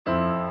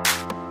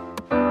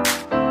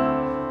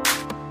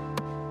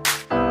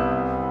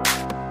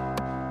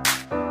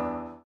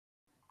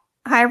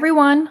Hi,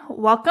 everyone.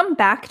 Welcome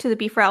back to the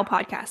Be4Elle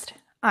podcast.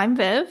 I'm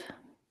Viv.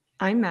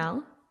 I'm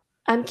Mel.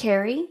 I'm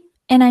Carrie.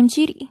 And I'm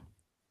Judy.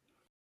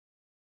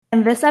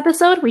 In this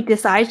episode, we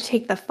decided to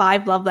take the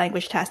 5 love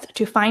language test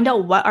to find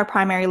out what our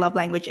primary love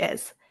language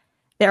is.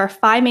 There are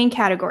 5 main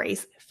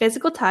categories: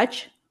 physical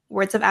touch,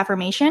 words of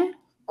affirmation,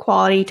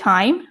 quality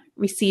time,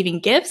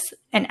 receiving gifts,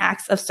 and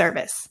acts of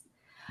service.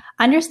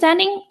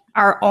 Understanding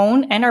our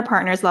own and our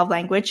partner's love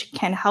language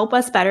can help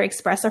us better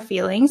express our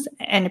feelings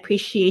and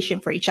appreciation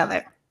for each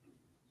other.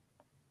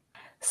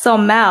 So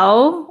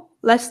Mel,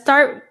 let's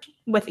start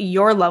with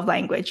your love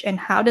language and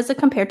how does it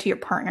compare to your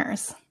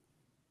partner's?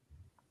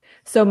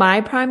 So my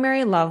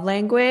primary love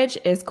language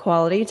is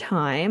quality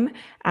time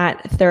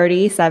at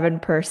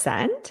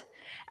 37%.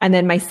 And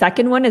then my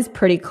second one is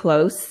pretty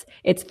close.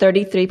 It's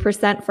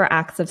 33% for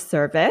acts of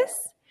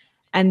service.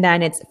 And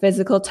then it's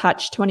physical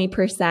touch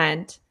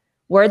 20%,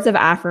 words of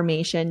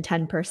affirmation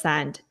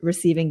 10%,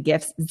 receiving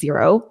gifts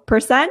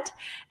 0%.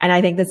 And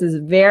I think this is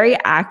very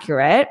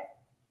accurate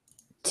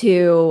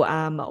to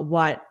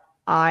what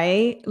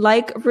I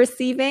like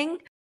receiving.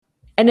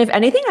 And if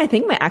anything, I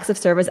think my acts of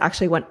service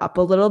actually went up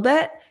a little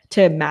bit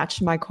to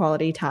match my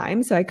quality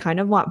time. So I kind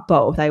of want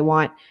both. I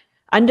want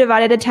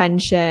undivided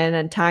attention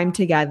and time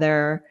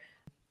together.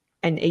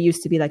 And it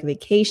used to be like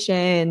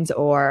vacations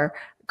or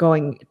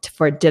going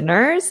for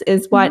dinners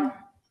is what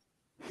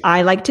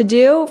I like to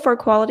do for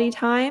quality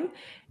time.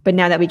 But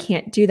now that we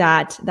can't do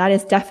that, that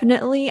is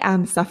definitely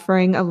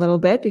suffering a little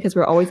bit because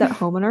we're always at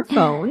home on our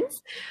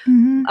phones.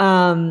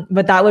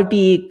 But that would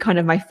be kind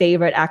of my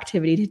favorite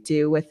activity to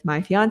do with my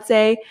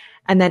fiance.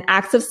 And then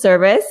acts of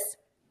service.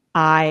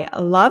 I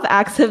love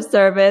acts of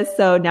service.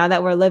 So now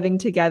that we're living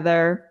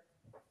together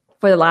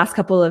for the last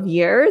couple of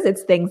years,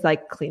 it's things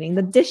like cleaning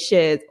the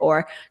dishes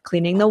or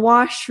cleaning the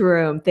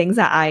washroom, things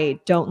that I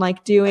don't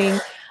like doing,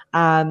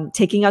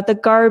 taking out the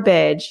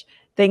garbage,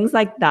 things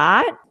like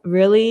that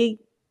really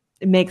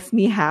makes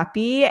me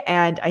happy.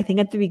 And I think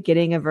at the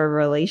beginning of our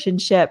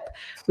relationship,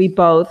 we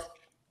both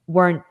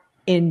weren't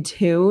in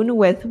tune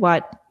with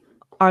what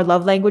our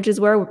love languages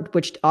were,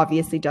 which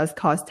obviously does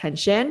cause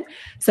tension.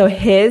 So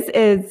his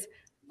is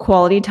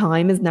quality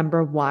time is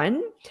number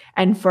 1.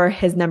 And for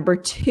his number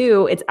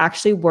 2, it's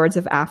actually words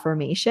of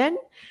affirmation.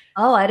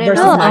 Oh, I didn't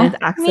know know that.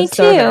 that. Me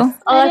too. Oh,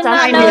 that's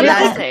actually I knew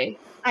interesting.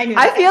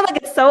 I feel like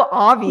it's so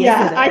obvious.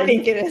 Yeah, I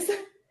think it is.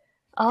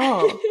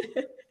 Oh,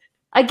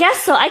 I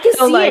guess so. I can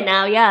So, see like- it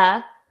now.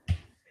 Yeah.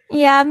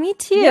 Yeah, me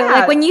too. Yeah.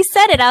 Like when you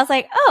said it, I was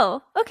like,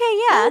 oh, okay,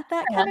 yeah,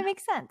 that kind of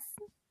makes sense.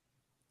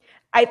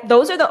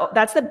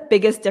 That's the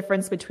biggest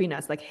difference between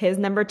us. Like his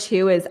number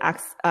 2 is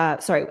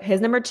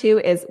his number 2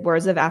 is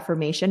words of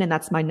affirmation, and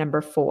that's my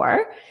number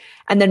 4.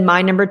 And then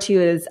my number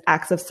 2 is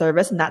acts of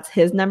service, and that's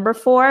his number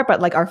 4.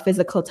 But like our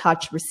physical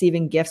touch,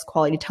 receiving gifts,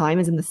 quality time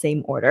is in the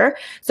same order.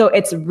 So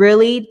it's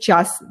really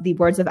just the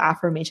words of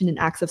affirmation and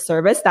acts of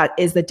service that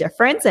is the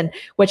difference, and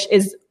which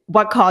is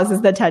what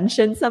causes the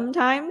tension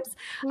sometimes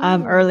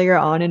earlier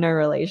on in our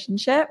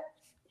relationship.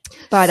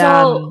 But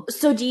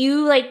so do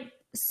you like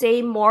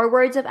say more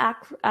words of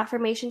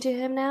affirmation to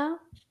him now?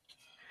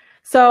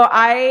 So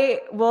I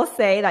will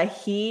say that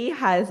he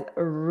has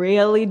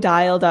really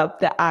dialed up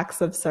the acts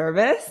of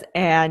service,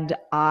 and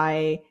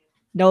I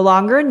no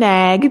longer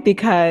nag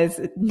because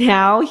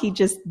now he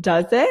just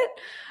does it.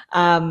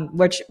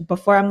 Which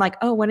before I'm like,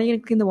 oh, when are you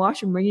going to clean the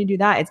washroom? When are you going to do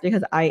that? It's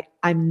because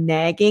I'm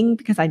nagging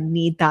because I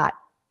need that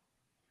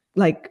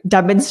like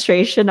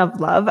demonstration of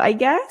love, I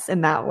guess,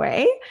 in that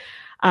way.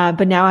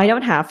 But now I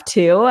don't have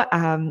to.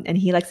 And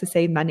he likes to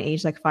say men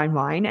age like fine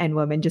wine and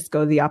women just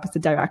go the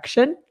opposite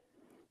direction.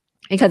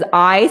 Because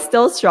I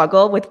still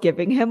struggle with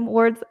giving him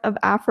words of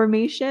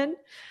affirmation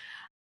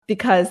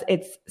because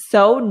it's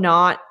so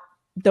not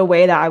the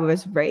way that I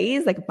was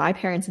raised. Like my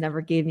parents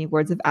never gave me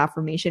words of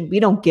affirmation. We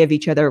don't give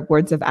each other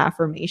words of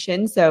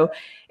affirmation. So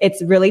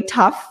it's really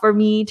tough for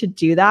me to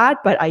do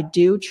that, but I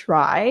do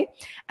try.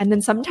 And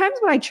then sometimes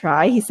when I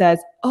try, he says,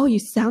 oh, you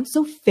sound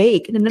so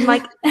fake. And then I'm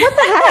like, what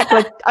the heck?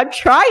 Like I'm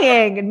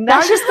trying. And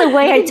That's just the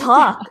way I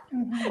talk.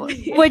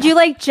 Would you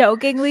like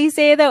jokingly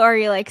say that, or are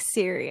you like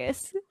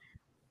serious?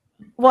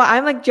 Well,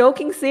 I'm like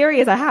joking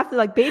serious. I have to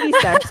like baby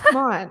steps. Come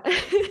on.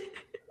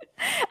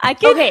 I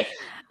can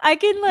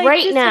like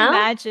Right just now?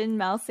 imagine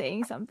Mel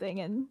saying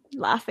something and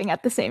laughing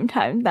at the same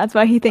time. That's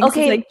why he thinks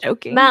he's like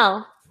joking.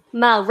 Mel,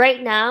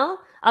 right now,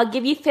 I'll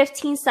give you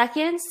 15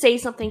 seconds. Say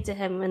something to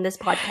him in this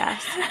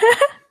podcast.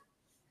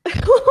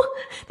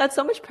 That's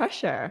so much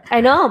pressure.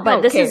 I know,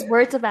 but this Okay. is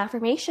words of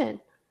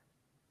affirmation.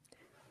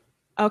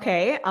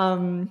 Okay.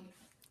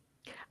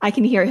 I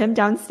can hear him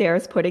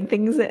downstairs putting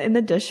things in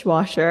the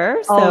dishwasher.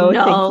 So Oh,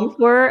 no. thank you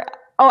for.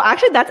 Oh,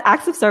 actually, that's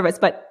acts of service.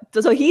 But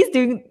so he's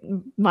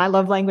doing my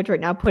love language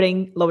right now,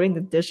 loading the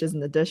dishes in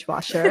the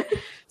dishwasher.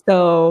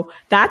 So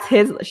that's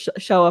his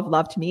show of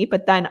love to me.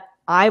 But then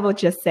I will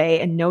just say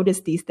and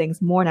notice these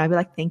things more, and I'll be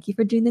like, "Thank you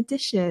for doing the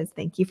dishes.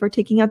 Thank you for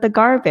taking out the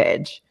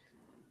garbage."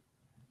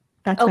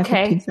 That's my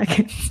Okay. 15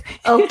 seconds.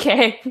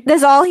 Okay.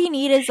 Does all he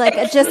need is like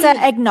just an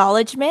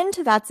acknowledgement?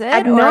 That's it?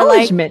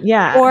 Acknowledgement,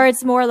 yeah. Or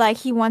it's more like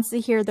he wants to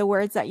hear the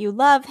words that you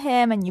love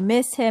him and you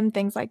miss him,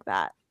 things like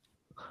that.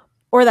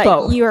 Or that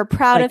Both. you are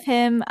proud Like- of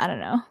him. I don't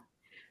know.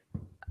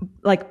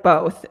 Like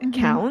both Mhm.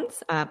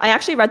 counts. I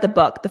actually read the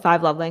book, the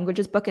 5 Love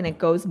Languages book, and it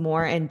goes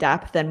more in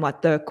depth than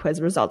what the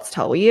quiz results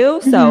tell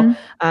you. So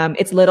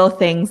it's little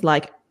things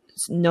like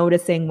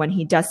noticing when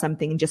he does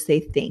something and just say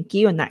thank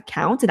you, and that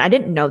counts. And I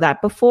didn't know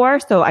that before,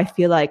 so I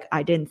feel like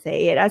I didn't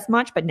say it as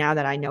much, but now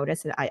that I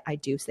notice it, I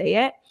do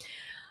say it.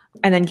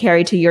 And then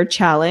Carrie, to your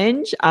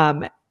challenge,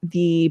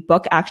 the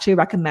book actually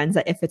recommends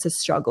that if it's a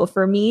struggle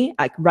for me,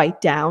 like write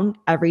down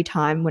every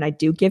time when I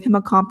do give him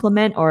a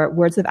compliment or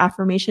words of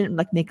affirmation,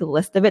 like make a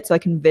list of it so I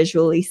can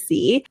visually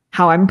see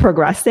how I'm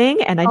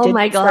progressing. And I Oh did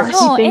my start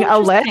gosh. keeping a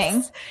interesting.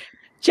 list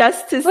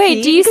just to see.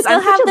 Wait, do you because still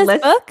I'm such have a this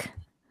list- book?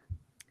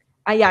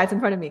 Yeah, it's in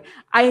front of me.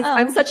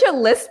 I'm Oh. such a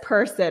list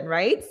person,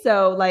 right?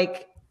 So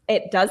like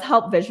it does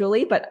help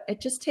visually, but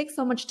it just takes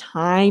so much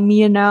time,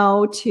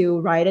 to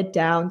write it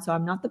down. So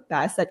I'm not the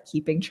best at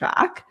keeping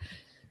track.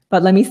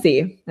 But let me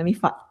see. Let me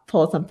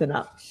pull something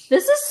up.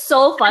 This is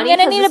so funny. I'm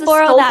gonna 'cause need this to is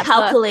borrow so that book.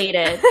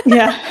 calculated.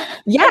 Yeah,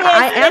 I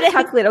Yes, it am is.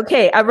 calculated.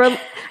 Okay,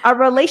 a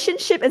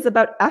relationship is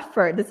about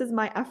effort. This is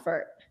my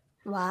effort.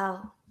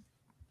 Wow.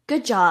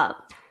 Good job.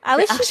 At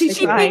least actually she's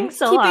trying keeping,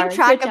 so keeping hard.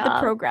 track Good of the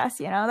job. progress,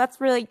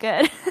 That's really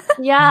good.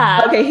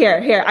 Yeah. Okay,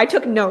 here. I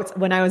took notes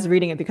when I was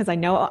reading it because I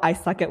know I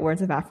suck at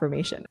words of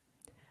affirmation.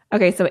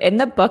 Okay, so in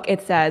the book,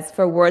 it says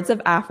for words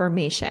of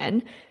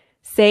affirmation,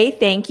 say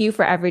thank you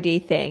for everyday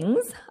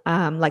things,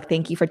 like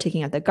thank you for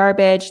taking out the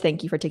garbage,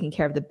 thank you for taking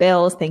care of the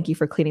bills, thank you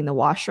for cleaning the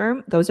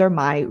washroom. Those are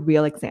my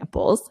real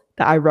examples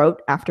that I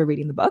wrote after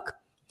reading the book.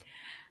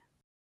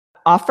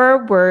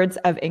 Offer words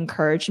of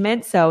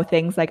encouragement. So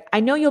things like,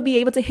 I know you'll be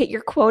able to hit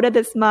your quota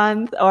this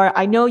month, or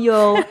I know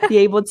you'll be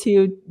able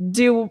to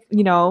do,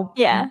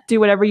 Yeah. do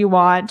whatever you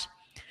want.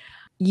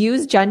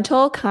 Use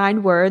gentle,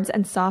 kind words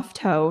and soft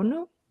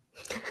tone.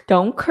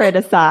 Don't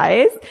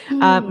criticize.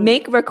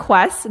 Make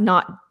requests,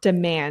 not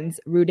demands,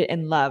 rooted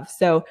in love.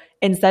 So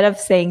instead of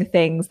saying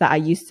things that I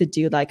used to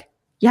do, like,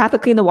 you have to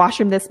clean the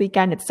washroom this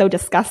weekend, it's so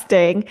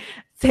disgusting,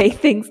 say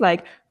things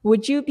like,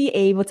 would you be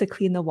able to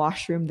clean the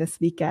washroom this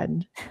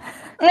weekend?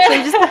 So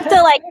you just have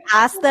to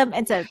ask them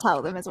instead of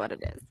tell them is what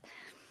it is.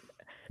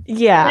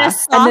 Yeah. In a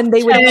And then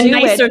they would In a do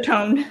nicer it.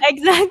 tone.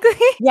 Exactly.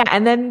 Yeah.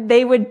 And then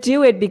they would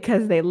do it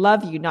because they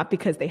love you, not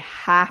because they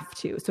have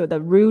to. So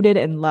the rooted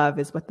in love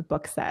is what the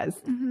book says.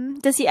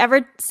 Does he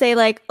ever say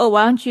oh,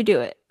 why don't you do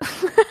it?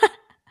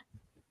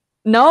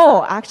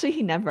 No, actually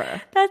he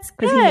never. That's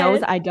good.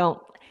 Because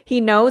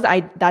he knows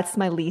that's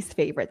my least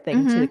favorite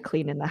thing to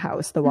clean in the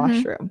house, the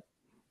washroom.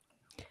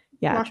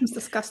 Yeah. Washroom's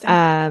disgusting.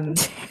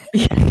 That's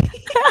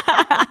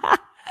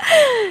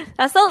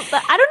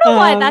I don't know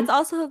why. That's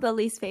also the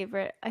least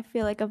favorite. I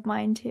feel like of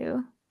mine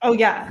too. Oh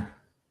yeah.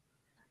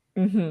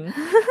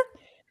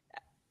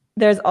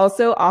 There's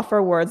also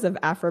offer words of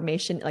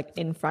affirmation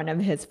in front of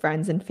his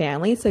friends and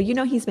family. So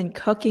he's been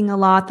cooking a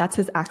lot. That's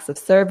his acts of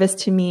service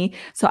to me.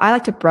 So I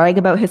like to brag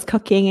about his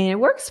cooking, and it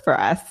works for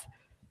us.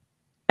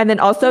 And then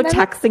also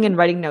texting and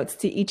writing notes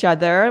to each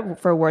other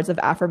for words of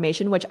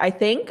affirmation, which I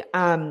think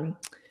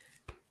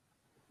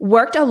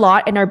worked a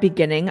lot in our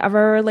beginning of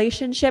our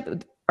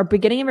relationship. Our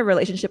beginning of a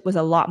relationship was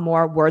a lot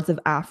more words of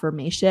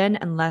affirmation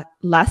and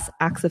less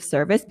acts of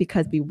service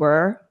because we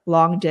were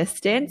long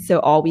distance. So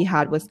all we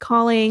had was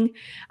calling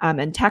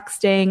and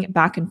texting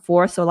back and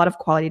forth. So a lot of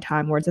quality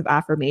time, words of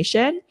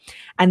affirmation.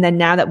 And then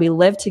now that we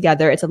live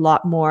together, it's a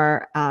lot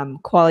more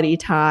quality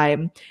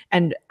time,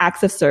 and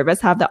acts of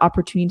service have the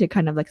opportunity to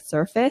kind of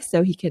surface.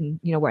 So he can,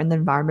 we're in the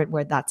environment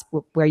where that's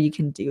where you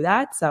can do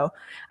that. So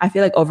I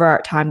feel like over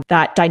our time,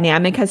 that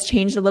dynamic has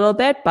changed a little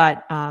bit,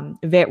 but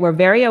we're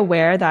very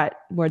aware that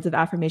words of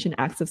affirmation,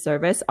 acts of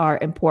service are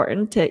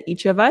important to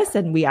each of us.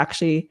 And we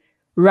actually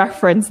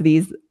reference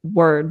these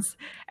words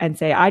and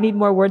say, I need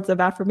more words of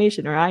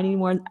affirmation, or I need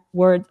more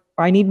words,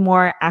 or I need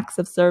more acts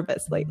of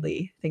service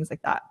lately, things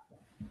like that.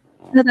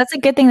 No, that's a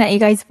good thing that you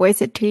guys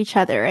voice it to each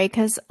other, right?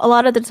 Because a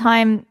lot of the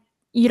time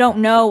you don't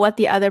know what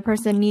the other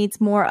person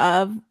needs more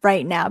of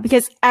right now,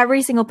 because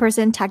every single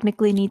person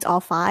technically needs all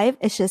 5.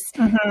 It's just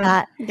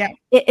that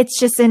it's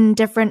just in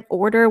different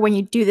order when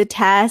you do the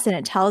test and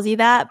it tells you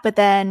that. But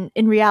then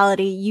in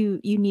reality, you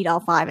need all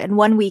 5, and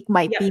 1 week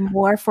might be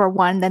more for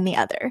one than the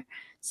other.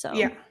 So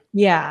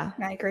yeah,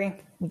 I agree.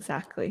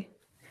 Exactly.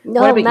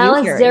 No, Mel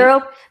is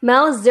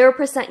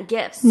 0%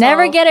 gifts. So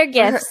never get her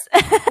gifts. For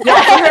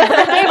her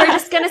birthday, we're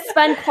just gonna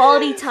spend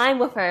quality time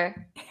with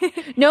her.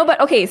 No,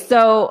 but okay,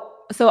 so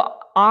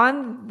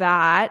on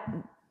that,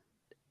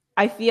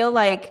 I feel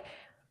like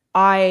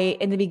I,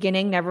 in the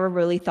beginning, never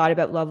really thought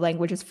about love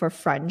languages for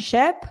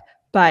friendship,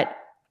 but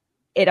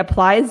it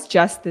applies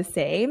just the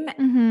same.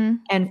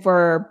 And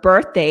for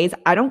birthdays,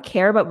 I don't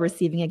care about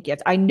receiving a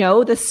gift. I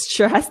know the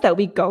stress that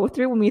we go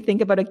through when we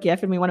think about a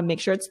gift, and we want to make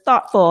sure it's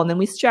thoughtful, and then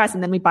we stress,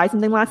 and then we buy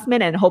something last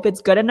minute and hope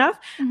it's good enough.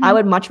 I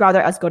would much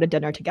rather us go to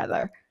dinner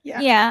together.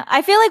 Yeah,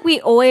 I feel like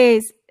we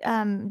always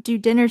do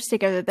dinners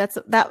together.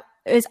 That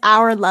is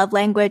our love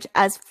language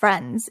as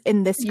friends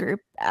in this group.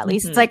 At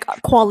least it's like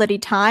quality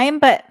time,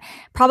 but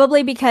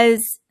probably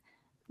because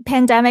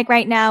pandemic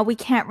right now, we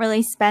can't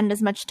really spend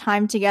as much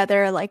time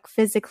together, like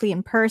physically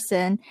in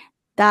person.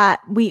 That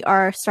we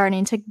are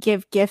starting to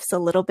give gifts a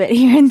little bit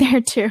here and there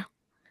too.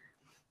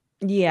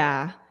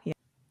 Yeah.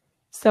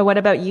 So what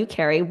about you,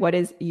 Carrie? What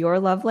is your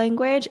love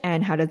language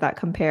and how does that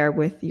compare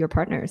with your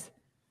partner's?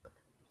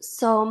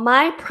 So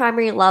my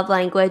primary love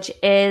language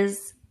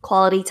is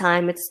quality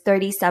time. It's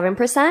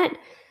 37%.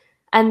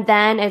 And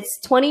then it's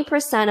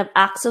 20% of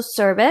acts of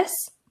service,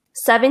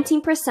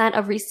 17%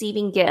 of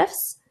receiving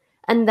gifts,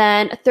 and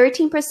then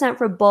 13%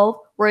 for both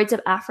words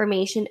of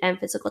affirmation and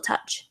physical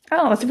touch.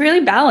 Oh, it's really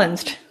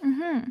balanced.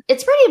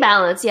 It's pretty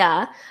balanced,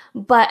 yeah.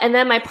 And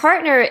then my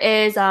partner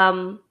is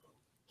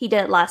he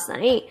did it last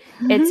night.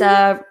 It's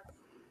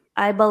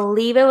I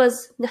believe it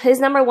was his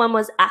number 1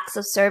 was acts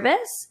of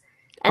service,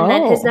 and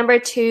then his number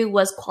 2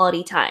 was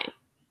quality time.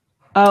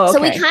 Oh, okay.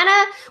 So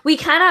we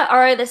kind of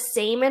are the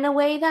same in a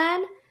way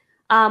then.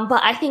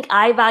 But I think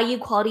I value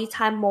quality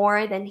time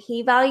more than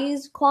he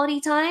values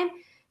quality time.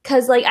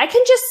 Cause like I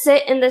can just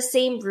sit in the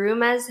same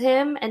room as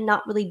him and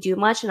not really do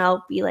much and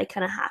I'll be like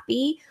kind of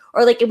happy.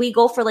 Or like if we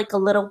go for like a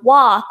little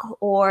walk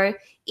or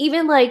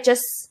even like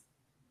just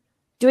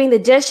doing the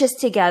dishes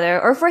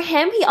together. Or for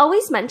him, he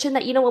always mentioned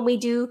that, when we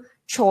do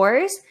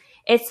chores,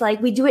 it's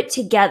like we do it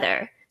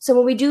together. So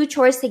when we do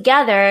chores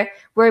together,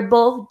 we're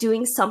both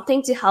doing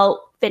something to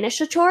help finish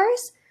the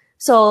chores.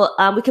 So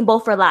we can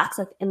both relax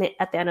at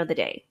the end of the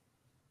day.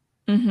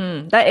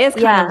 That is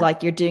kind of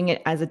like you're doing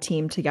it as a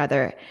team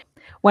together.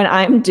 When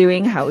I'm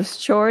doing house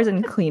chores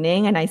and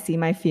cleaning and I see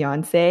my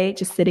fiance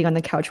just sitting on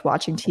the couch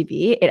watching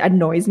TV, it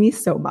annoys me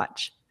so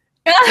much.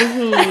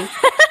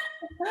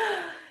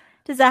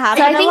 Does that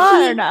happen a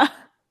lot or no?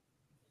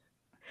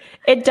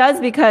 It does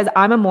because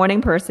I'm a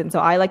morning person. So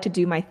I like to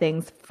do my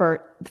things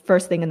for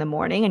first thing in the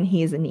morning and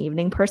he's an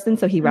evening person.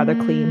 So he rather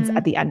cleans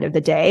at the end of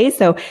the day.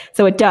 So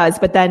it does.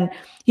 But then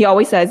he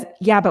always says,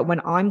 yeah, but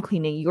when I'm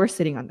cleaning, you're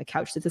sitting on the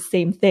couch. It's the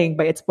same thing,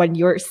 but it's when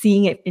you're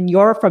seeing it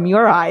from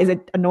your eyes,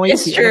 it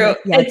annoys you. True.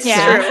 It's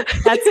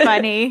true. That's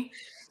funny.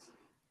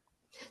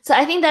 So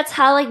I think that's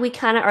how like we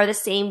kind of are the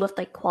same with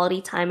like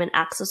quality time and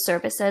acts of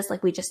services.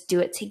 Like we just do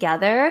it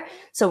together.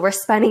 So we're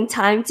spending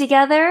time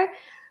together.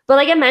 But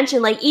like I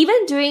mentioned, like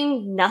even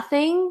doing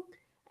nothing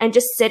and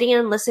just sitting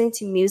and listening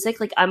to music,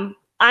 like I'm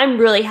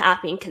really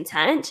happy and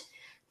content.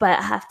 But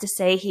I have to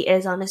say he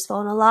is on his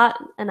phone a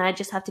lot. And I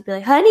just have to be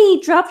like,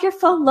 honey, drop your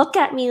phone. Look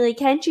at me. Like,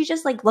 can't you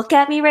just like look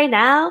at me right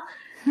now?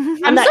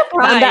 I'm surprised.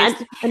 I'm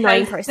that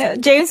annoying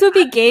person. James would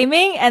be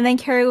gaming and then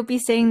Carrie would be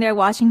sitting there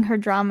watching her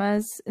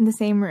dramas in the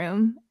same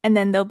room. And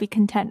then they'll be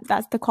content.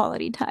 That's the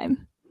quality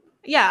time.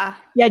 Yeah.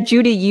 Yeah,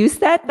 Judy, you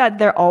said that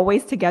they're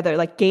always together,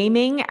 like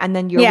gaming, and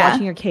then you're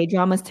watching your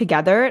K-dramas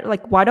together.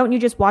 Like, why don't you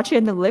just watch it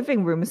in the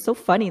living room? It's so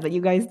funny that you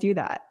guys do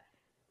that.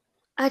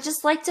 I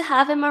just like to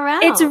have him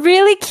around. It's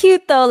really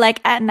cute though. Like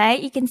at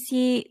night, you can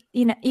see,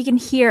 you can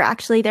hear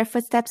actually their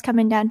footsteps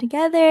coming down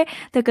together.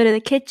 They'll go to the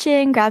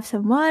kitchen, grab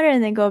some water,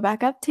 and then go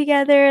back up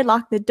together,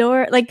 lock the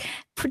door, like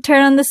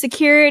turn on the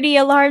security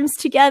alarms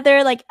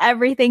together. Like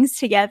everything's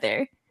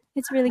together.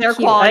 It's really cute.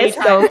 Quality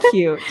That's so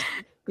cute.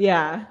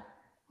 Yeah.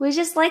 We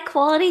just like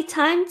quality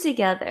time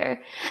together.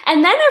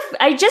 And then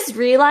I just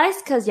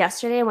realized, because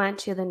yesterday I went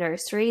to the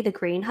nursery, the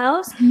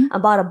greenhouse, I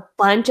bought a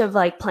bunch of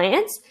like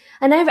plants.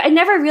 And I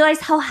never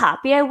realized how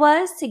happy I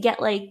was to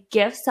get like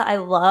gifts that I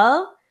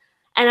love.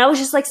 And I was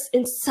just like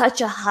in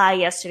such a high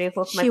yesterday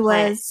with my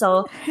plants.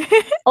 So,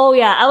 oh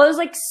yeah, I was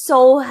like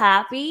so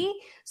happy.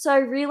 So I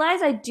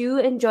realized I do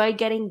enjoy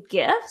getting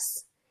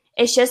gifts.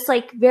 It's just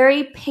like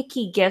very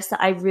picky gifts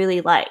that I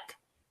really like.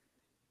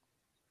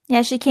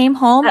 Yeah, she came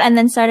home and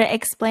then started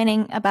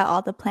explaining about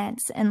all the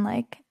plants and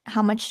like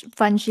how much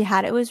fun she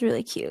had. It was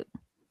really cute.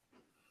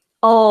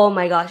 Oh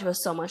my gosh, it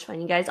was so much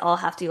fun. You guys all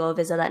have to go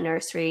visit that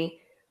nursery.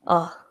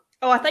 Oh,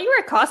 I thought you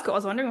were at Costco. I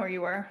was wondering where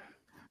you were.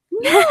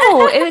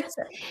 No,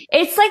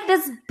 it's like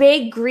this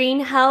big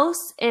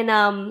greenhouse in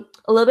a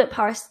little bit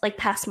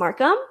past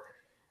Markham,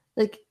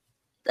 like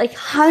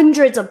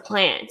hundreds of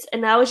plants,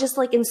 and I was just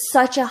like in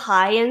such a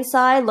high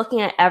inside looking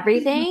at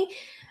everything.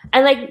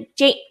 And like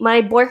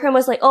my boyfriend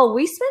was like, "Oh,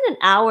 we spent an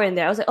hour in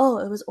there." I was like, "Oh,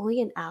 it was only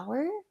an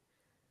hour?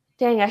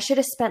 Dang, I should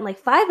have spent like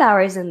 5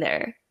 hours in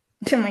there."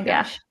 Oh my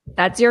gosh.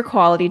 That's your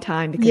quality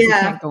time because he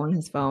can't go on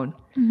his phone.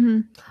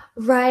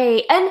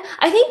 Right. And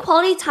I think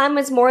quality time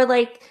is more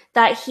like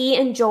that he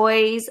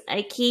enjoys,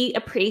 like he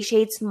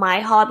appreciates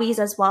my hobbies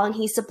as well, and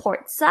he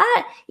supports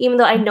that, even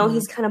though I know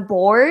he's kind of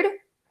bored.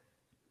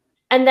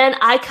 And then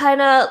I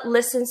kind of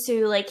listen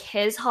to like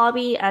his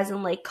hobby, as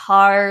in like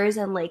cars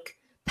and like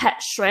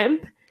pet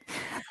shrimp.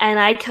 And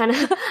I kind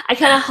of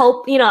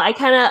hope, I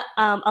kind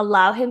of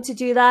allow him to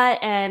do that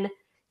and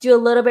do a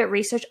little bit of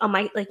research on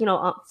my,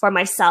 for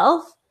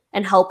myself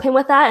and help him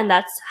with that. And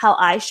that's how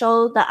I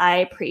show that I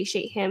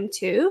appreciate him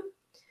too.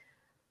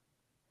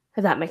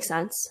 If that makes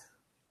sense.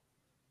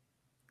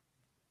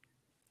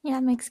 Yeah,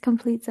 it makes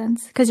complete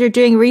sense because you're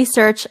doing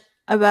research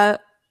about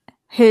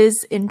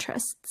his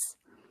interests,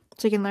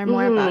 so you can learn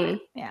more about it.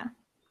 Yeah.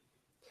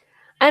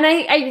 And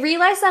I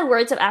realized that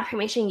words of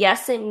affirmation,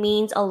 yes, it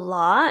means a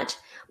lot,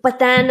 but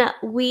then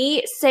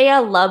we say I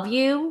love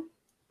you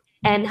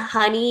and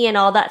honey and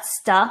all that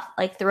stuff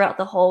like throughout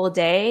the whole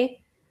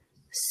day.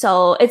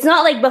 So it's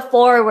not like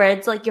before where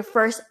it's like your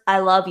first I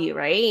love you,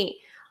 right?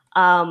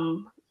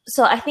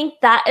 So I think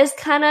that is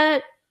kind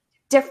of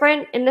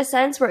different in the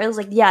sense where it was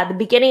like, yeah, the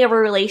beginning of a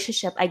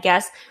relationship, I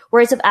guess,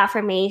 words of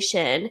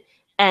affirmation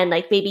and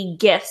like maybe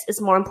gifts is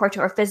more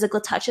important or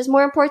physical touch is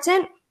more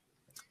important.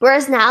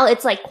 Whereas now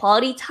it's like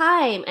quality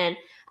time and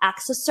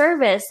acts of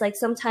service. Like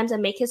sometimes I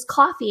make his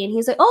coffee and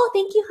he's like, oh,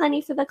 thank you,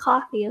 honey, for the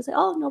coffee. I was like,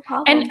 oh, no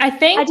problem. And I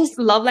think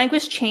love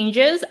language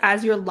changes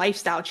as your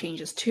lifestyle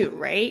changes too,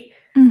 right?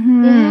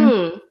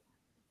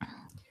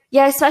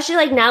 Yeah, especially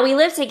like now we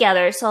live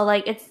together. So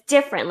like it's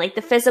different. Like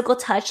the physical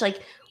touch,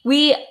 like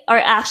we are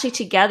actually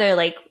together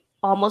like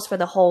almost for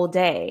the whole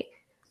day.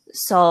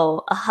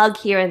 So a hug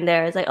here and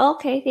there is like, oh,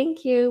 okay,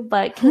 thank you.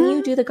 But can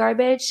you do the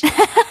garbage?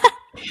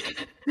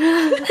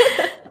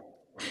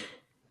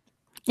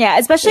 Yeah,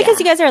 especially because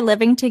you guys are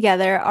living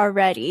together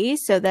already.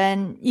 So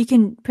then you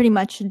can pretty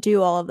much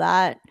do all of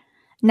that.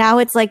 Now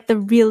it's like the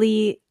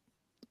really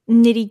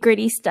nitty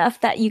gritty stuff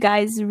that you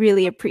guys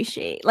really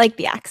appreciate, like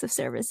the acts of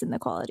service and the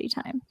quality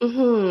time.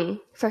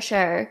 For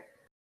sure.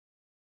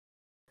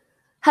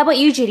 How about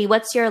you, Judy?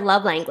 What's your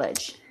love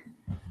language?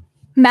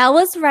 Mel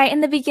was right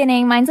in the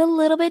beginning. Mine's a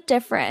little bit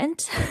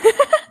different.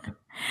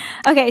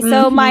 Okay,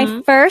 so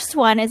my first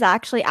one is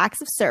actually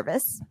acts of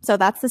service. So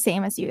that's the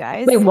same as you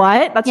guys. Wait,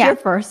 what? That's your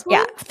first one?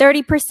 Yeah,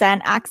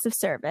 30% acts of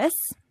service.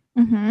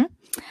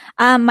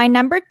 My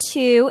number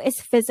 2 is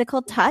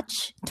physical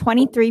touch,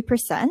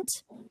 23%.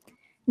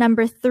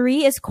 Number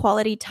 3 is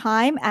quality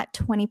time at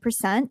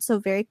 20%, so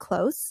very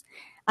close.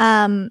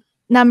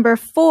 Number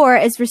 4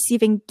 is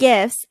receiving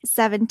gifts,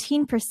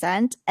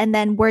 17%. And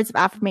then words of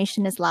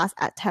affirmation is last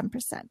at 10%.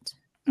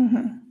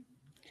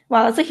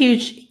 Wow, that's a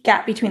huge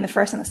gap between the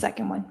first and the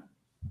second one.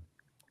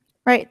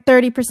 Right,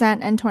 30%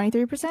 and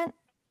 23%?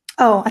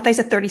 Oh, I thought you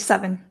said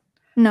 37.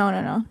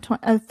 No.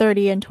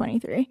 30 and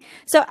 23.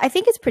 So I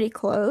think it's pretty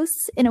close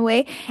in a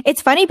way.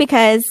 It's funny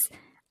because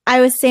I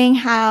was saying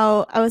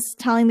how I was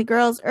telling the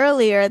girls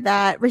earlier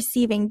that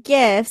receiving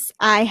gifts,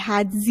 I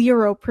had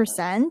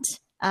 0%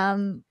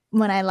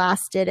 when I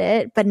last did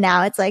it, but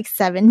now it's like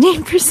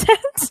 17%.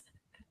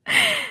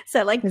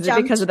 So like, is it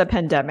because of the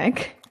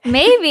pandemic?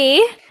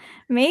 Maybe.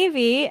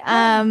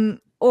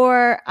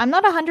 Or I'm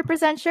not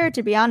 100% sure,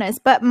 to be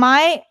honest, but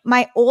my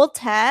old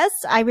test,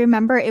 I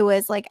remember it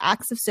was like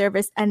acts of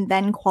service and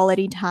then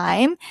quality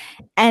time.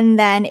 And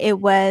then it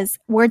was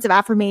words of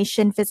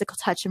affirmation, physical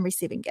touch, and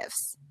receiving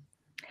gifts.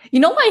 You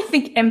know what I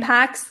think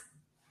impacts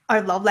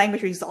our love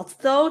language results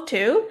though,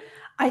 too?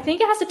 I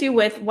think it has to do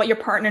with what your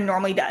partner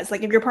normally does.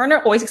 Like if your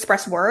partner always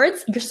expresses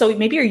words,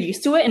 maybe you're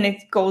used to it and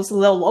it goes a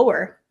little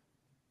lower.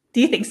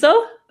 Do you think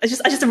so? It's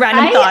just a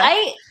random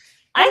thought.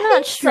 I'm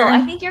not sure.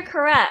 I think you're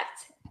correct.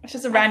 It's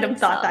just a random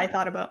thought that I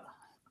thought about.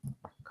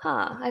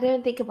 I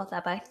didn't think about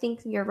that, but I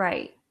think you're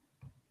right.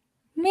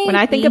 Maybe. When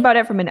I think about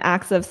it from an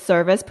acts of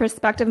service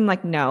perspective, I'm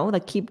like, no,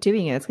 like keep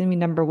doing it. It's going to be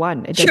number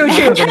 1. It true.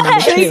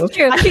 It's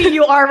true. Actually,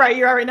 you are right.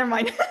 Never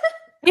mind.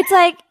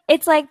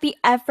 It's like the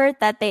effort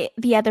that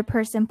the other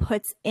person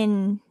puts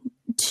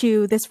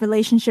into this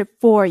relationship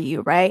for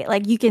you, right?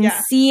 Like you can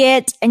see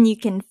it and you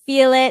can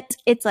feel it.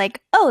 It's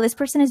like, oh, this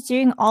person is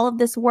doing all of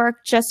this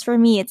work just for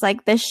me. It's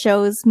like, this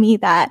shows me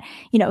that,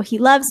 he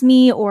loves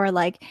me, or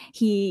like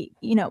he,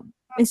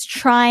 is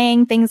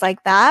trying, things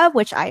like that,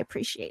 which I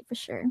appreciate for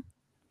sure.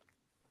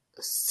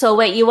 So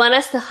wait, you want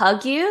us to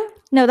hug you?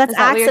 No, that's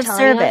acts of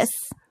service.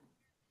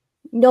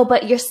 No,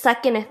 but your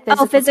second is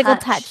physical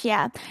touch.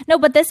 Yeah. No,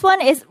 but this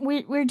one is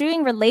we're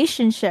doing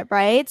relationship,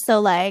 right? So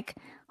like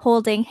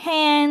holding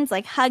hands,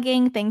 like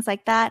hugging, things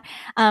like that.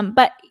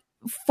 But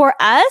for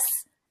us,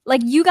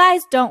 like you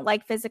guys don't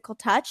like physical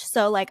touch,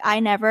 so like I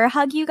never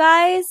hug you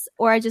guys,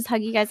 or I just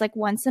hug you guys like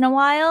once in a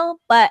while.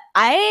 But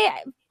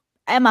I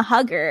am a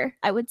hugger,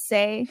 I would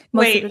say.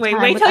 Wait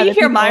till you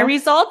hear my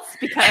results,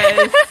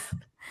 because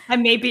I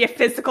may be a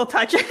physical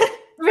touch.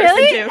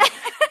 Really?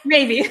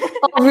 Maybe.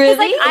 Oh, really?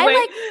 Like, I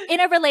like in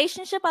a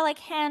relationship, I like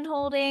hand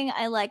holding,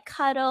 I like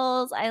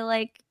cuddles, I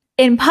like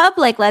in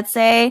public, let's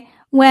say,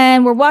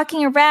 when we're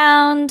walking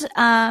around,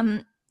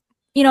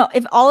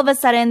 if all of a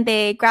sudden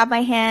they grab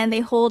my hand,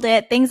 they hold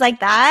it, things like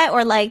that,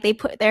 or like they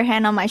put their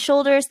hand on my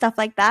shoulder, stuff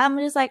like that, I'm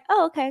just like,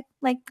 oh, okay.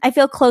 Like I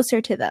feel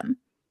closer to them.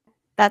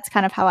 That's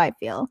kind of how I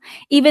feel.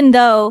 Even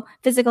though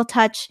physical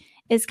touch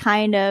is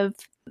kind of,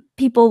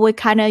 people would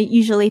kind of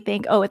usually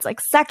think, oh, it's like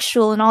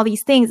sexual and all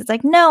these things. It's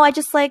like, no, I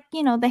just like,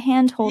 the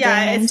hand holding.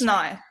 Yeah, it's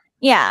not.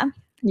 Yeah.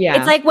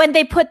 It's like when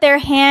they put their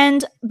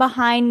hand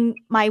behind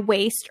my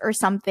waist or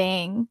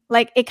something,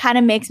 like it kind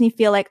of makes me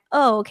feel like,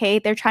 oh, okay,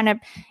 they're trying to,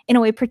 in a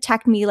way,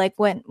 protect me, like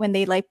when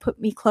they like put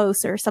me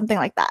close or something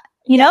like that,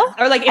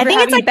 Or like if you're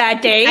having a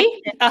bad day,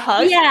 a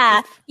hug.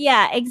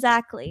 Yeah,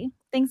 exactly.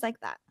 Things like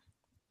that.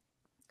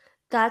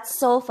 That's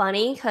so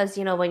funny because,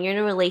 when you're in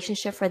a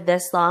relationship for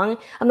this long,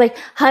 I'm like,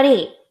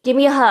 honey, give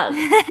me a hug.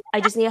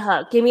 I just need a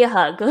hug. Give me a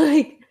hug.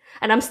 Like,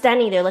 and I'm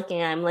standing there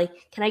looking at him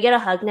like, can I get a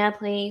hug now,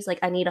 please? Like,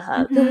 I need a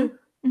hug.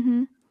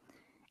 And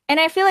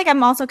I feel like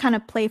I'm also kind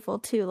of playful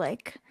too,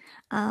 like,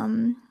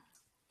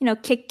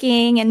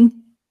 kicking and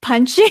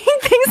punching,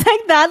 things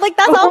like that. Like,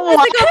 that's all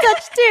physical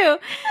touch too.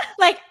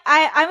 Like,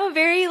 I'm a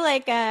very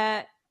like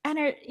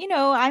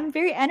I'm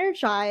very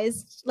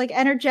energized, like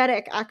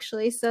energetic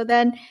actually. So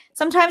then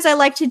sometimes I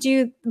like to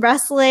do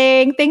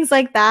wrestling, things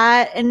like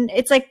that. And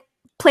it's like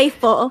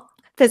playful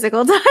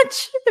physical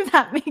touch, if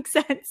that makes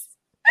sense.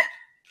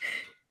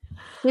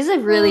 He's a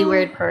really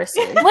weird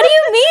person. What do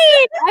you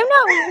mean? I'm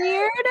not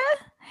weird.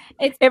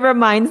 It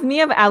reminds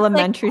me of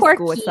elementary like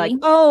school. It's like,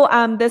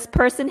 oh, this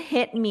person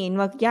hit me. And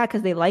like, yeah,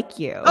 because they like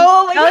you.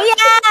 Oh,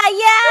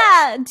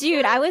 yeah.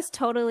 Dude, I was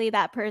totally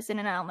that person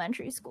in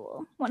elementary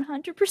school.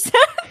 100%.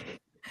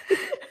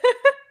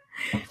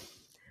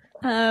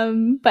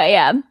 But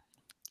yeah.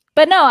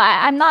 But no,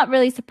 I'm not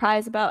really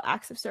surprised about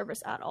acts of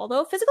service at all.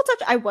 Though physical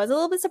touch, I was a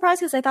little bit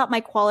surprised because I thought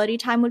my quality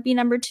time would be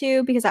number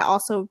 2 because I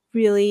also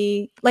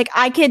really, like,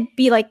 I could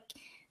be like,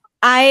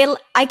 I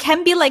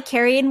can be like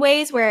Carrie in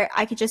ways where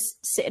I could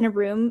just sit in a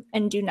room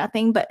and do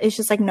nothing, but it's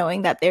just like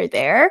knowing that they're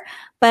there.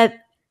 But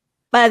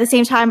at the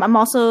same time, I'm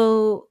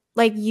also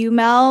like you,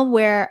 Mel,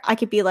 where I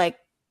could be like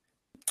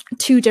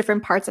 2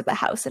 different parts of the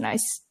house and I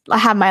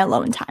have my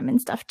alone time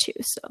and stuff too.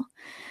 So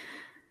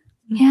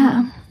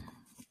yeah.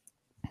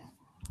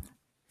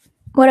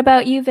 What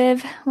about you,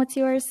 Viv? What's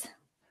yours?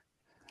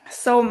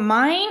 So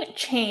mine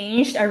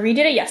changed. I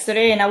redid it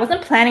yesterday and I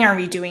wasn't planning on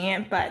redoing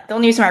it, but the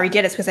only reason why I redid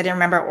it is because I didn't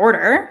remember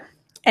order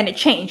and it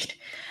changed.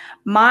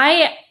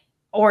 My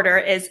order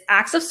is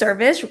acts of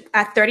service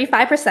at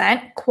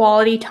 35%,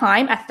 quality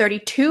time at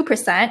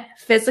 32%,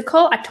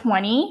 physical at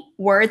 20%,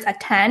 words at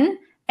 10%,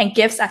 and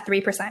gifts at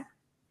 3%.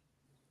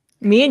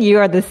 Me and you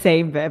are the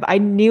same, Viv. I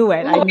knew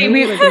it. I knew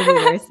it was going to be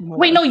very similar.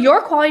 Wait, no,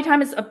 your quality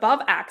time is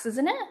above acts,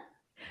 isn't it?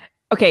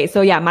 Okay,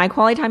 so yeah, my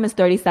quality time is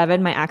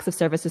 37. My acts of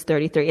service is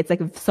 33. It's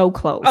like so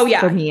close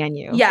for me and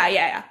you.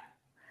 Yeah,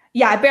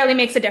 it barely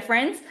makes a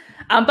difference.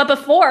 But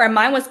before,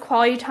 mine was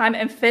quality time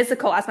and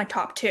physical as my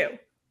top 2.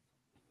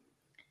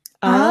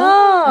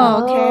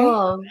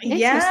 Oh, okay.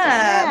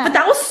 Yeah, but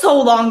that was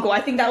so long ago. I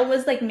think that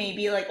was like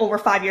maybe like over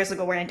 5 years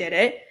ago when I did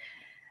it.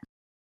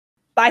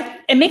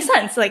 But it makes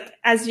sense. Like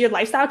as your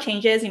lifestyle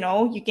changes,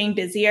 you gain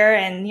busier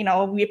and,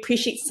 we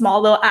appreciate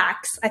small little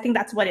acts. I think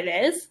that's what it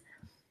is.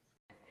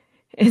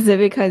 Is it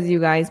because you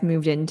guys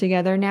moved in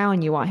together now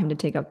and you want him to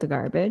take out the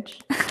garbage?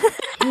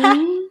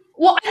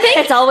 Well, I think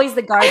it's always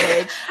the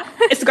garbage.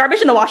 It's the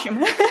garbage in the washroom.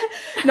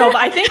 No, but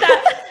I think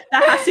that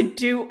has to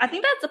do, I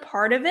think that's a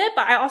part of it.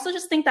 But I also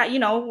just think that,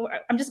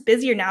 I'm just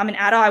busier now. I'm an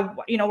adult.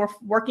 We're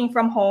working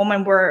from home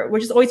and we're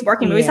just always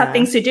working. We always have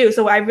things to do.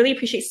 So I really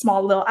appreciate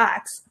small little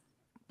acts.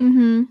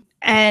 Mm-hmm.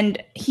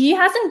 And he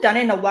hasn't done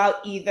it in a while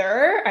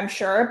either, I'm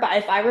sure. But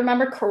if I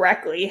remember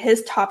correctly,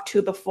 his top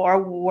 2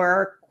 before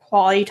were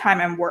quality time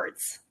and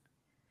words.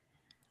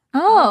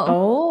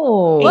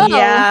 Oh.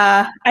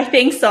 Yeah, I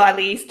think so at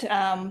least.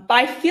 But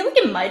I feel like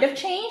it might have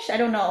changed. I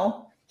don't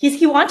know.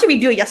 He wanted to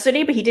redo it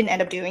yesterday, but he didn't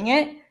end up doing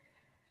it.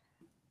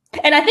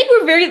 And I think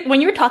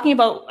when you were talking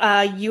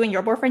about you and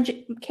your boyfriend,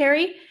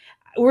 Carrie,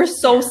 we're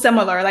so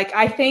similar. Like,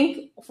 I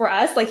think for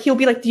us, like, he'll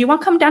be like, do you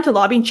want to come down to the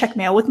lobby and check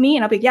mail with me?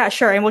 And I'll be like, yeah,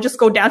 sure. And we'll just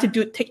go down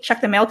to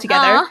check the mail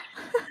together.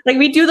 Like,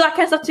 we do that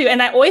kind of stuff too.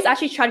 And I always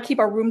actually try to keep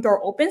our room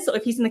door open. So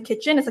if he's in the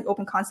kitchen, it's like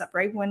open concept,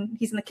 right? When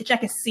he's in the kitchen, I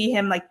can see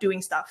him like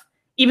doing stuff.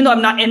 Even though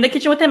I'm not in the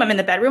kitchen with him, I'm in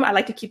the bedroom. I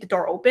like to keep the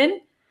door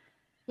open.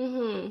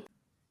 Mm-hmm.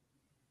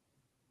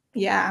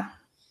 Yeah.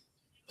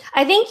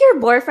 I think your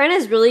boyfriend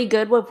is really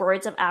good with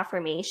words of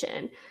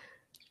affirmation.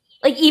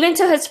 Like, even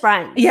to his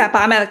friends. Yeah,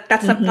 but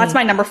that's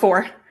my number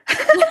 4.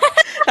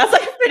 That's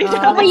like pretty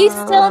dumb. But you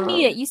still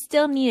need it. You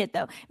still need it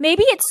though.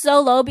 Maybe it's so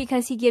low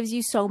because he gives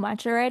you so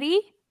much already.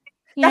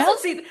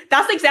 That's the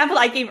example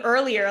I gave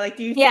earlier. Like,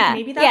 do you think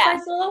maybe that's why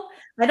it's so low?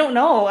 I don't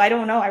know.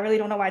 I really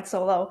don't know why it's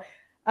so low.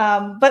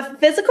 But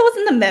physical is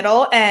in the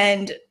middle.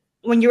 And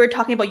when you were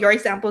talking about your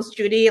examples,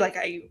 Judy, like,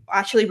 I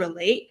actually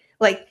relate.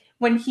 Like,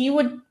 when we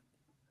would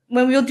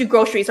do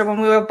groceries or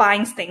when we were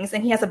buying things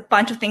and he has a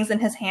bunch of things in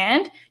his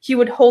hand, he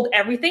would hold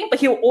everything, but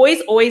he will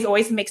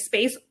always make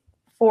space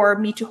for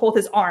me to hold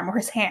his arm or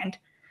his hand.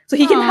 So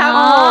he can have,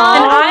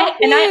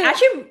 and I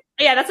actually,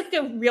 that's like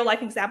a real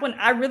life example.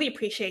 And I really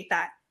appreciate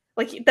that.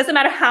 Like, it doesn't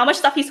matter how much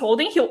stuff he's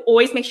holding, he'll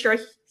always make sure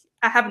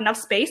I have enough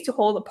space to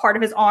hold a part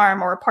of his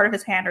arm or a part of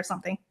his hand or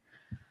something.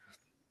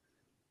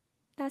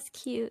 That's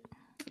cute.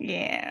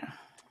 Yeah.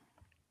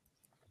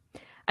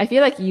 I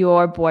feel like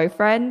your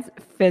boyfriend's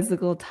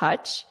physical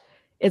touch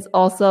is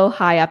also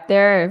high up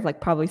there,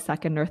 like probably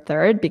second or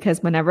third,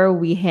 because whenever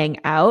we hang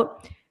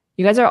out,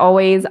 you guys are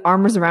always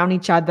arms around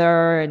each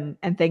other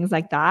and things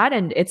like that.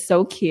 And it's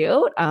so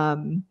cute. Yeah.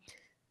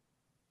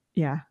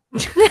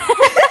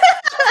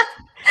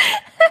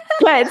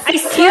 Yeah,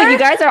 it's cute. You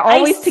guys are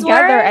always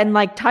together and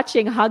like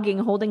touching, hugging,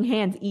 holding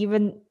hands,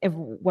 even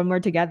when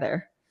we're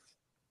together.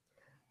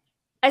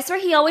 I swear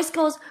he always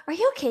goes, "Are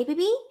you okay,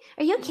 baby?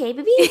 Are you okay,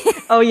 baby?"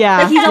 Oh yeah.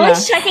 Like he's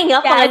always checking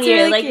up Yeah, on it's you.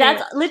 really Like cute.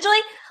 that's literally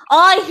all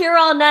I hear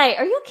all night.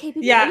 Are you okay,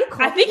 baby? Yeah, Are you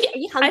cold? I think Are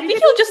you hungry? I think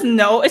he'll just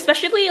know.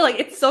 Especially like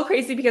it's so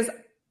crazy because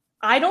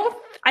I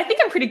think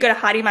I'm pretty good at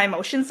hiding my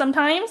emotions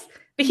sometimes,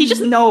 but he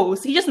just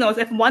knows. He just knows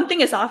if one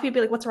thing is off, he'd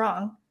be like, "What's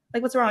wrong?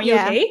 Like, what's wrong? You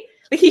Yeah. okay?"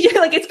 Like he just,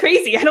 like it's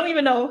crazy. I don't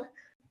even know.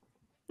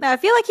 No, I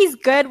feel like he's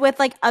good with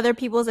like other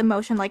people's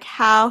emotion, like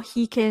how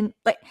he can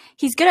like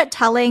he's good at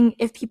telling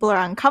if people are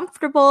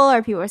uncomfortable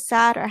or people are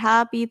sad or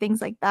happy, things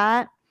like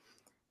that.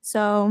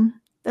 So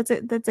that's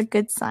a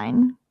good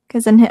sign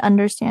because then he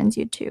understands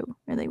you too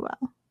really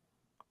well.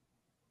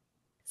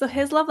 So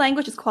his love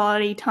language is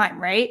quality time,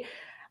 right?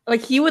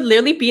 Like he would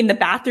literally be in the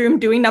bathroom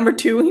doing number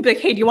 2, and he'd be like,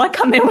 "Hey, do you want to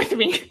come in with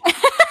me?"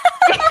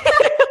 And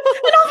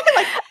I'll be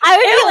like, I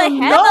would be "Ew,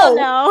 like, hell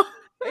no.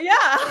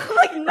 "Yeah,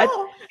 like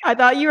no." I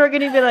thought you were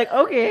gonna be like,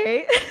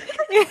 okay.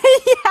 Yeah.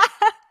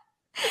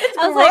 It's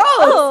I was like, gross.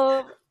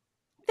 oh,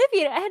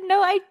 Vivian, I had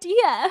no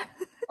idea.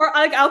 Or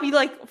like I'll be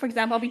like, for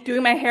example, I'll be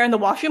doing my hair in the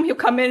washroom. He'll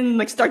come in and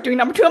like start doing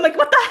number 2. I'm like,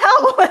 "What the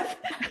hell?"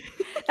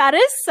 That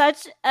is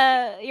such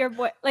your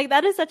boy. Like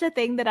that is such a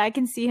thing that I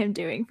can see him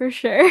doing for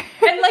sure.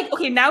 And like,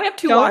 okay, now we have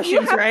 2 Don't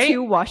you washrooms, have right?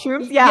 2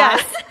 washrooms? Yeah.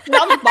 Yes. Now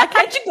I'm like, why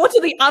can't you go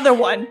to the other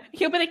one?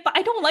 He'll be like, "But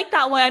I don't like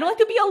that one. I don't like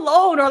to be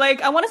alone," or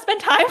like, "I want to spend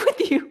time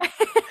with you."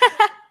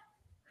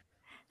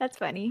 That's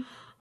funny.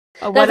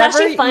 Whatever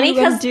actually funny you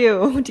can 'cause-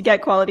 do to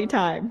get quality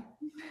time.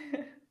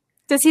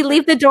 Does he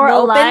leave the door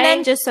No open lie.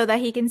 then just so that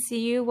he can see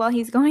you while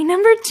he's going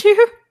number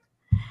 2?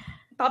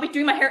 I'll be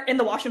doing my hair in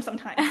the washroom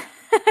sometimes.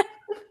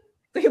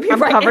 So he'll be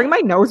I'm right covering in. my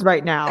nose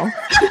right now.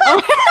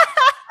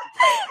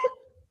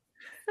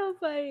 So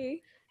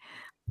funny.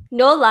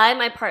 No lie,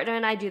 my partner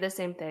and I do the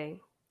same thing.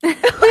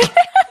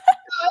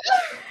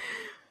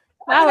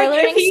 Wow, we're Like,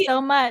 learning if he- so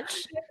much.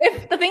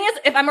 If the thing is,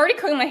 if I'm already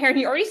cutting my hair and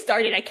he already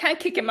started, I can't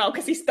kick him out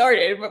because he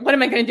started. What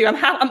am I going to do?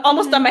 I'm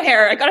almost done my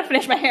hair. I got to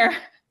finish my hair.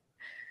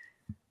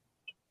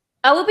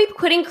 I will be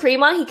putting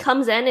cream on. He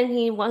comes in and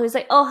he's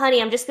like, "Oh, honey,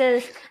 I'm just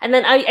gonna." And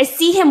then I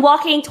see him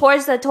walking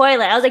towards the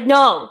toilet. I was like,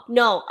 "No,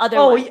 other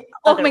Oh, one."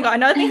 oh Other my god! one.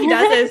 Another thing he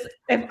does is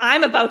if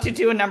I'm about to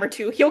do a number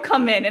 2, he'll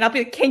come in and I'll be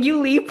like, "Can you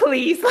leave,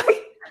 please?"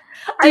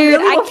 Like, Dude,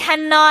 really I will-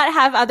 cannot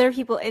have other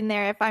people in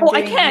there if I'm Oh,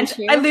 I doing can't.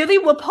 issue. I literally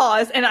will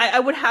pause and I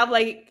would have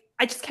like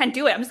I just can't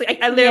do it. I'm just like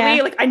I literally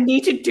Yeah. like I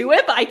need to do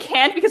it, but I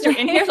can't because you're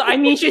in here, so I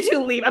need you to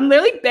leave. I'm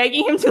literally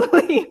begging him to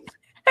leave.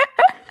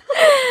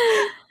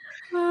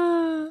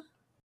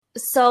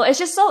 So it's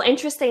just so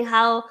interesting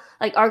how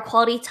like our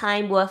quality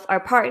time with our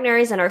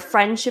partners and our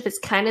friendship is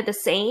kind of the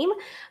same.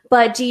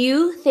 But do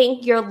you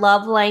think your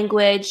love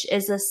language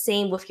is the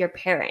same with your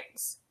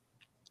parents?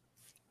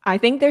 I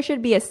think there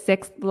should be a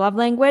 6th love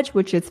language,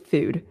 which is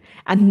food.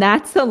 And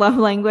that's the love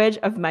language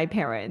of my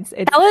parents.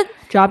 It's That would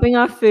dropping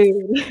off food.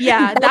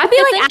 Yeah, that would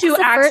be like into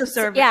acts of ser-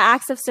 service. Yeah,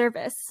 acts of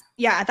service.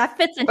 Yeah, that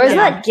fits into Or is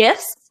Yeah. that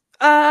gifts?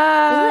 Isn't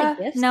that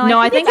gifts? No,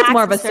 I think it's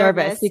more of acts a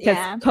service because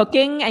yeah.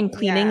 cooking and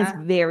cleaning Yeah.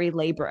 is very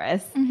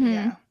laborious. Mhm.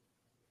 Yeah.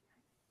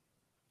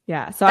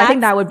 Yeah. So I think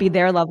That's- that would be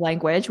their love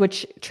language,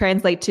 which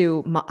translate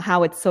to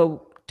how it's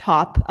so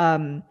top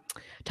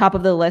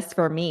of the list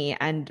for me.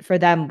 And for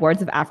them,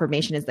 words of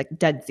affirmation is like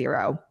dead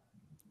zero.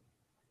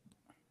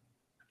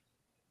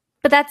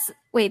 But that's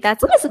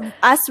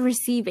us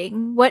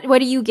receiving. What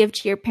do you give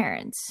to your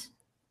parents?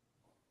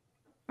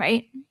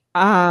 Right?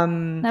 Let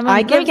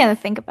me kind of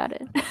think about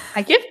it.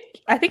 I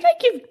think I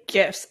give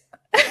gifts.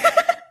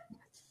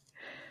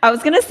 I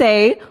was gonna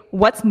say,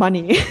 what's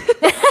money?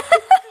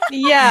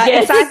 Yeah,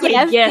 Yes. exactly.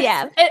 Gifts.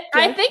 Yeah.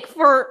 I think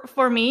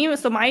for me,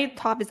 so my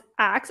top is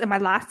acts and my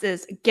last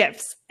is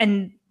gifts,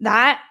 and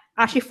that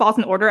actually falls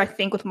in order. I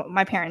think with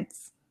my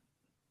parents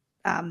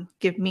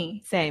give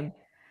me, Same.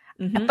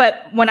 Mhm.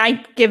 but when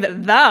I give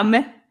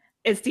them,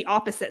 it's the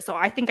opposite. So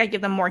I think I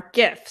give them more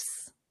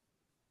gifts,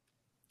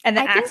 and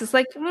the I think- acts is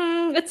like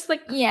it's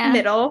like Yeah.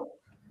 middle.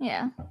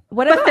 Yeah.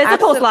 What But about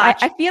physical's acts of-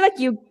 last. I feel like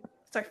you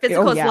Sorry,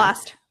 physical is yeah.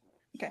 last.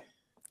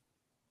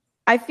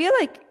 I feel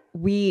like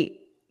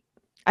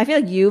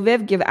you,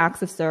 Viv, give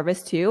acts of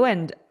service too.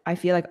 And I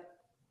feel like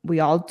we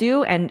all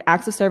do. And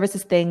acts of service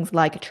is things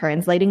like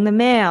translating the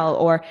mail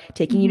or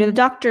taking you to the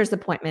doctor's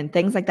appointment,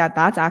 things like that.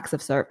 That's acts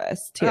of service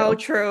too. Oh,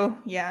 true.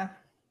 Yeah.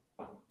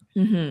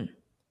 Mm-hmm.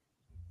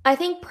 I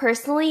think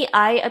personally,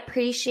 I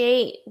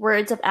appreciate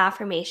words of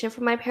affirmation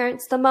from my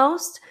parents the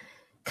most.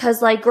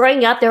 Cause like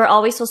growing up, they were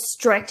always so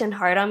strict and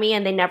hard on me,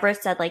 and they never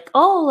said like,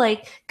 "Oh,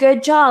 like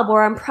good job,"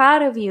 or "I'm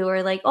proud of you,"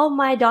 or like, "Oh,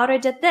 my daughter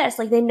did this."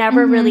 Like they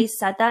never Mhm. really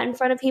said that in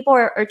front of people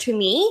or to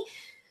me.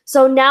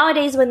 So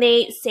nowadays, when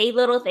they say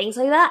little things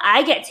like that,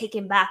 I get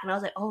taken back, and I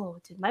was like, "Oh,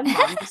 did my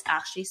mom just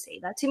actually say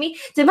that to me?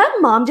 Did my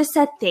mom just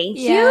said thank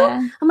you?"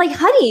 Yeah. I'm like,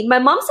 "Honey, my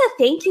mom said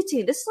thank you to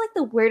you. This is like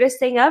the weirdest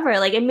thing ever."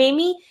 Like it made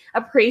me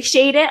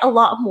appreciate it a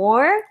lot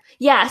more.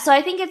 Yeah, so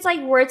I think it's like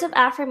words of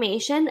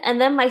affirmation. And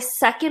then my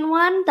second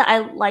one that I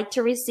like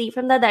to receive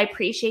from that I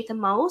appreciate the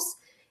most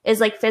is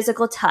like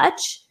physical touch.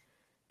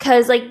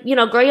 Cause like, you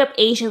know, growing up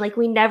Asian, like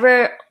we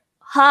never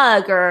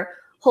hug or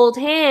hold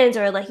hands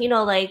or like, you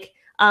know, like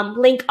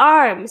link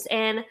arms.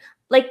 And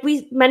like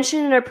we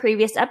mentioned in our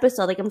previous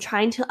episode, like I'm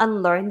trying to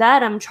unlearn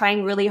that. I'm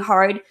trying really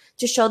hard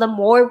to show them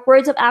more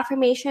words of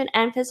affirmation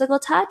and physical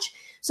touch.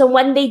 So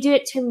when they do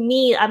it to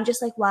me, I'm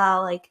just like,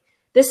 wow, like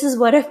this is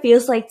what it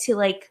feels like to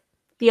like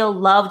feel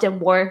loved and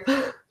warm.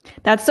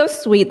 That's so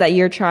sweet that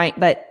you're,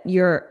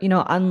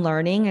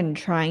 unlearning and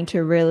trying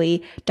to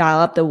really dial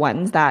up the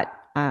ones that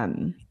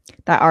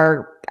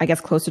are, I guess,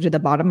 closer to the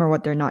bottom or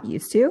what they're not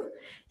used to.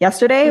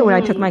 Yesterday, when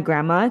I took my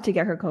grandma to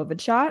get her COVID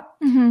shot,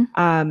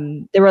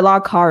 there were a lot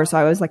of cars. So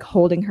I was like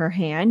holding her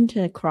hand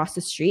to cross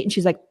the street and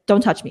she's like,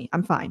 don't touch me.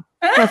 I'm fine.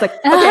 And I was like,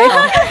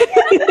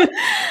 okay.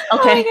 Okay. Oh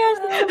my gosh,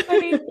 that's so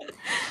funny.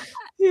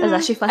 That's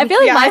actually funny. I feel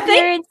like Yeah, my I think-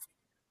 parents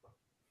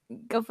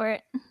go for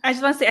it. I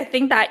just want to say, I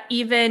think that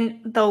even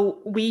though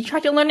we try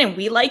to learn and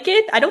we like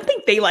it, I don't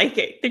think they like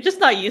it. They're just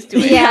not used to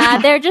it. Yeah,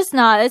 they're just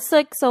not. It's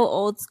like so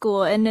old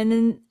school, and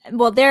then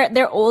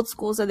they're old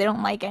school, so they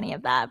don't like any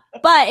of that.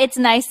 But it's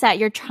nice that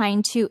you're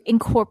trying to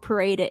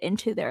incorporate it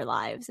into their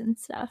lives and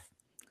stuff.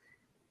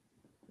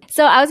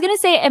 So I was gonna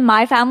say, in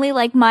my family,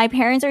 like my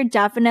parents are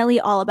definitely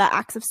all about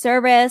acts of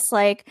service.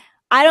 Like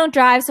I don't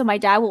drive, so my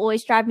dad will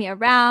always drive me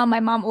around. My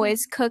mom always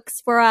cooks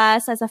for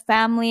us as a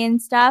family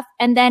and stuff.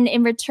 And then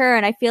in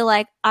return, I feel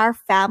like our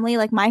family,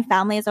 like my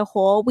family as a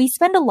whole, we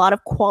spend a lot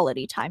of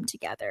quality time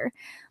together.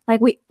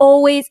 Like we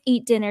always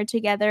eat dinner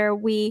together.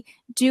 We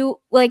do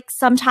like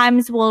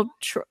sometimes we'll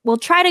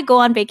try to go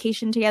on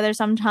vacation together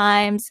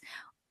sometimes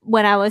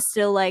when I was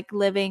still like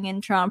living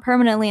in Toronto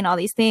permanently and all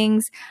these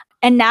things.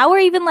 And now we're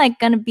even like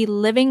going to be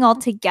living all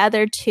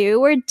together too.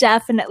 We're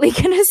definitely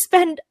going to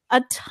spend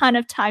a ton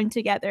of time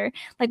together.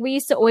 Like we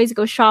used to always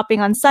go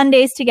shopping on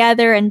Sundays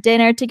together and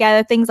dinner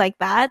together, things like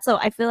that. So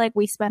I feel like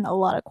we spend a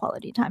lot of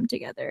quality time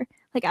together,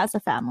 like as a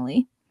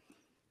family.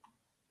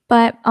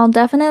 But I'll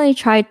definitely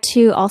try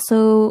to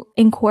also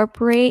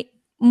incorporate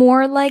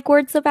more like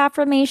words of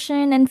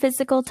affirmation and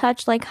physical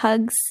touch, like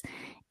hugs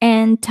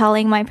and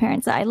telling my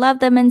parents that I love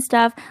them and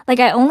stuff. Like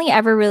I only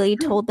ever really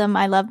told them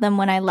I love them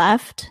when I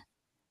left.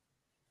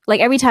 Like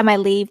every time I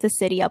leave the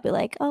city, I'll be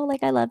like, "Oh,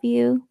 like I love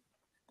you,"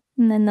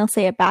 and then they'll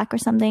say it back or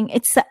something.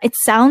 It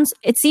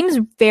seems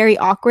very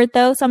awkward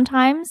though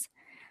sometimes,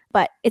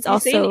 but it's You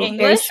say also in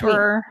very English sweet.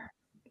 or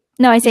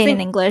No, I say it say- in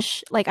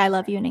English, like I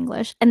love you in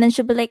English, and then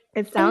she'll be like,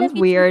 It I sounds love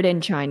you weird in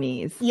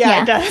Chinese.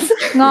 yeah, it does. too.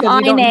 Because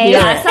we don't hear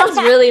Yeah, it. it sounds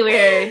really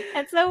weird.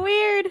 That's so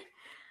weird.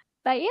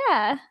 But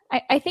yeah,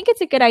 I think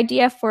it's a good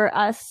idea for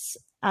us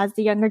as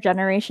the younger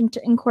generation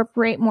to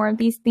incorporate more of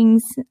these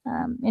things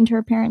into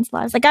our parents'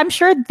 lives. Like I'm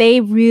sure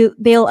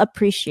they'll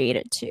appreciate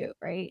it too,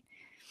 right?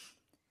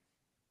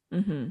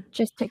 Mm-hmm.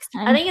 Just takes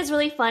time. I think it's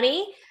really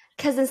funny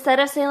because instead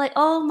of saying like,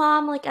 "Oh,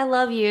 mom, like I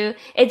love you,"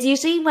 it's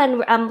usually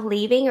when I'm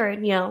leaving or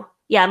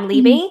I'm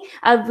leaving.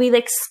 I'll be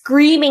like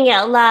screaming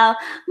out loud,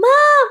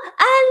 "Mom,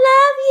 I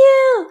love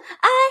you!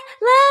 I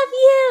love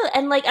you!"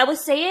 And like I would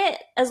say it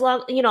as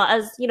long,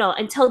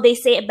 until they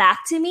say it back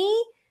to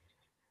me,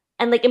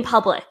 and like in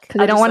public Because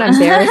they don't want to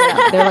embarrass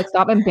them. They're like,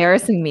 stop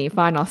embarrassing me.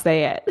 Fine, I'll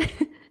say it.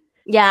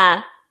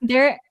 Yeah.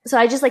 They're So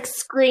I just like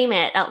scream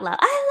it out loud.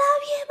 I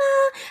love you,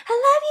 mom. I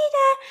love you,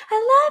 dad.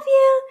 I love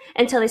you.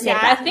 Until they say Yeah,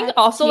 it I back. think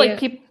also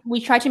like we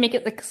try to make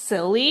it like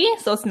silly,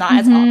 so it's not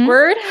as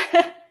awkward.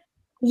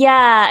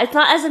 Yeah, it's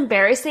not as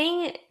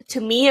embarrassing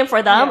to me and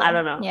for them. Yeah. I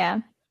don't know. yeah.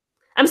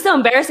 I'm still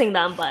embarrassing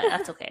them, but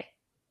that's okay.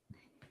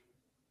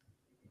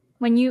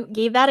 When you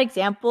gave that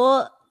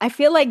example, I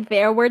feel like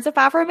their words of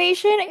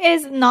affirmation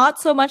is not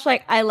so much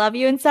like I love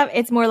you and stuff.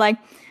 It's more like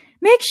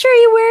make sure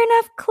you wear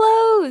enough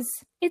clothes.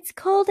 It's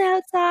cold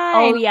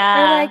outside. Oh,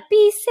 yeah. Or like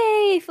be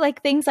safe,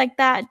 like things like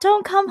that.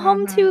 Don't come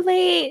home too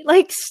late.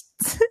 Like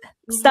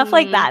stuff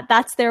like Mhm. that.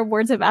 That's their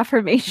words of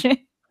affirmation.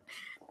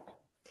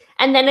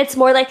 And then it's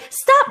more like,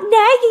 stop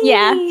nagging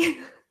Yeah. me.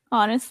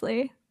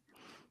 Honestly.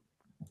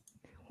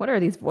 What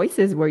are these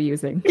voices we're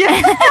using?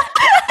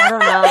 I don't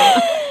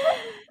know.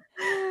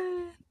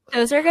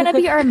 Those are gonna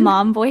be our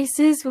mom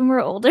voices when we're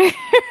older.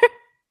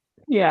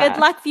 Yeah. Good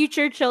luck,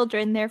 future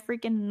children. They're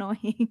freaking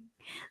annoying.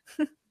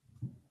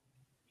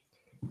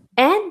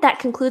 And that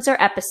concludes our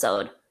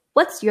episode.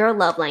 What's your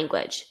love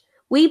language?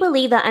 We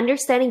believe that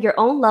understanding your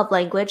own love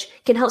language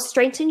can help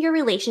strengthen your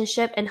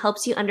relationship and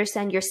helps you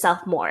understand yourself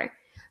more.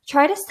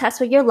 Try this test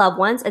with your loved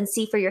ones and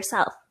see for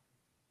yourself.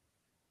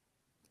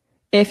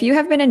 If you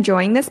have been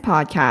enjoying this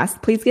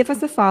podcast, please give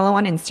us a follow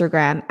on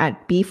Instagram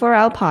at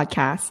B4L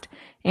Podcast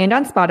and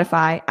on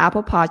Spotify,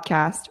 Apple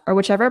Podcast, or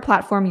whichever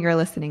platform you're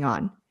listening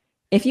on.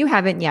 If you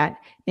haven't yet,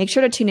 make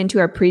sure to tune into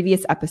our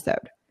previous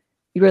episode.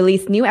 We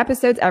release new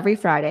episodes every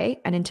Friday,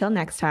 and until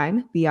next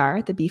time, we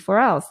are the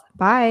B4Ls.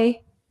 Bye!